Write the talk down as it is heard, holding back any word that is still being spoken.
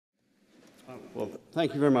Well,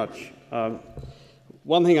 thank you very much.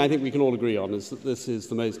 One thing I think we can all agree on is that this is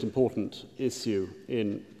the most important issue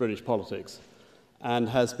in British politics and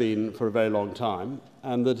has been for a very long time,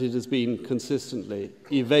 and that it has been consistently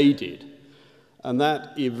evaded. And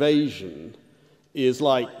that evasion is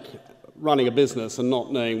like running a business and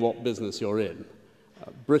not knowing what business you're in.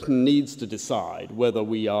 Britain needs to decide whether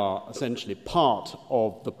we are essentially part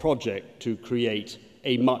of the project to create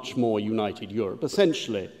a much more united Europe,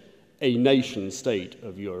 essentially a nation-state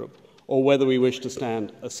of Europe, or whether we wish to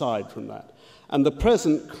stand aside from that. And the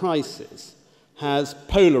present crisis has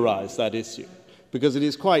polarized that issue, because it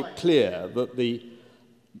is quite clear that the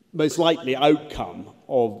most likely outcome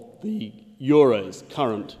of the Euro's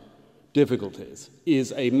current difficulties is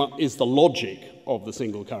the logic of the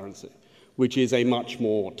single currency, which is a much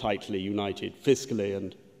more tightly united, fiscally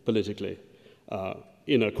and politically,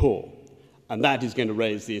 inner core. And that is going to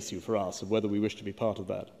raise the issue for us of whether we wish to be part of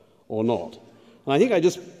that or not. And I think I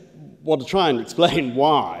just want to try and explain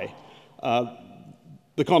why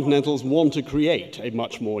the Continentals want to create a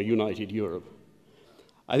much more united Europe.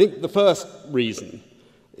 I think the first reason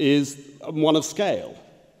is one of scale.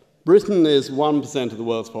 Britain is 1% of the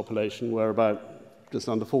world's population. We're about just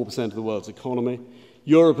under 4% of the world's economy.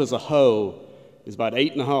 Europe as a whole is about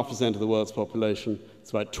 8.5% of the world's population.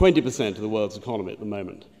 It's about 20% of the world's economy at the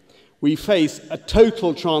moment. We face a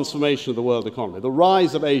total transformation of the world economy. The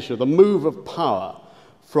rise of Asia, the move of power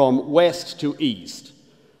from west to east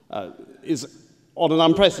is on an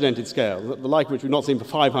unprecedented scale, the like of which we've not seen for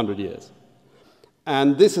 500 years.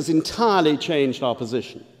 And this has entirely changed our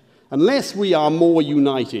position. Unless we are more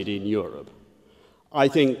united in Europe, I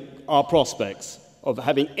think our prospects of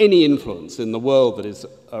having any influence in the world that is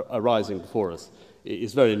arising before us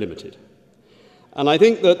is very limited. And I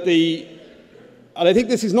think that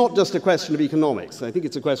this is not just a question of economics. I think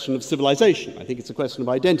it's a question of civilization. I think it's a question of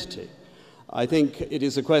identity. I think it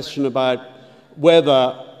is a question about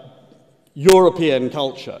whether European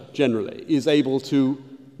culture generally is able to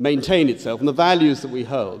maintain itself, and the values that we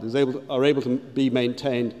hold are able to be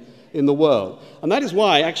maintained in the world. And that is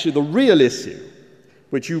why actually the real issue,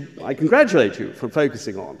 which I congratulate you for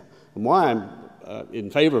focusing on, and why I'm in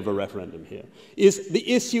favor of a referendum here, is the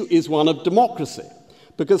issue is one of democracy.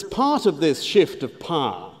 Because part of this shift of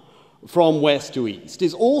power from west to east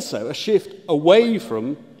is also a shift away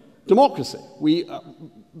from democracy.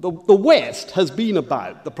 The West has been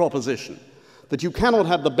about the proposition that you cannot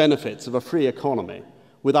have the benefits of a free economy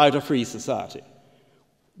without a free society.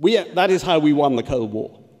 That is how we won the Cold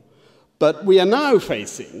War. But we are now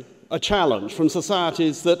facing a challenge from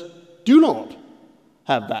societies that do not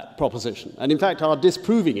have that proposition, and in fact are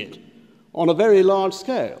disproving it on a very large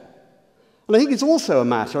scale. And I think it's also a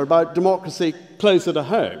matter about democracy closer to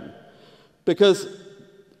home, because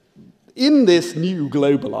in this new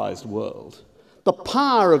globalized world, the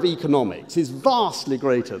power of economics is vastly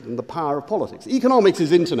greater than the power of politics. Economics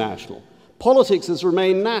is international. Politics has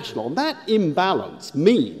remained national. And that imbalance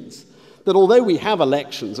means that although we have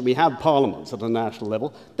elections and we have parliaments at a national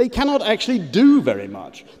level, they cannot actually do very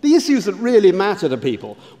much. The issues that really matter to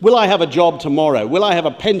people, will I have a job tomorrow, will I have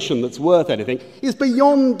a pension that's worth anything, is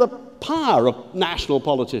beyond the power of national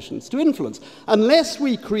politicians to influence. Unless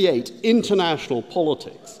we create international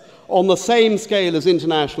politics on the same scale as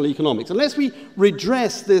international economics, unless we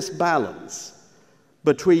redress this balance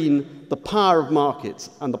between the power of markets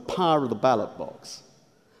and the power of the ballot box.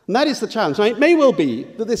 And that is the challenge. Now, it may well be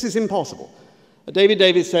that this is impossible. David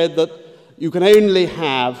Davis said that you can only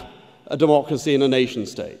have a democracy in a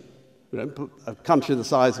nation-state, a country the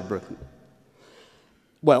size of Britain.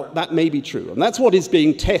 Well, that may be true, and that's what is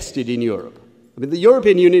being tested in Europe. I mean, the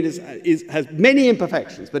European Union has many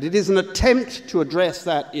imperfections, but it is an attempt to address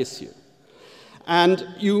that issue. And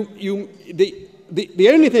the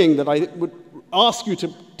only thing that I would ask you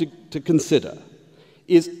to consider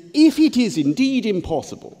is, if it is indeed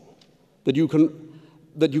impossible that you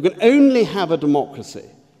can only have a democracy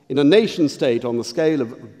in a nation-state on the scale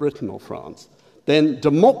of Britain or France, then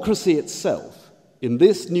democracy itself in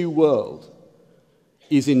this new world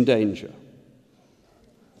is in danger.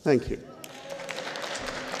 Thank you.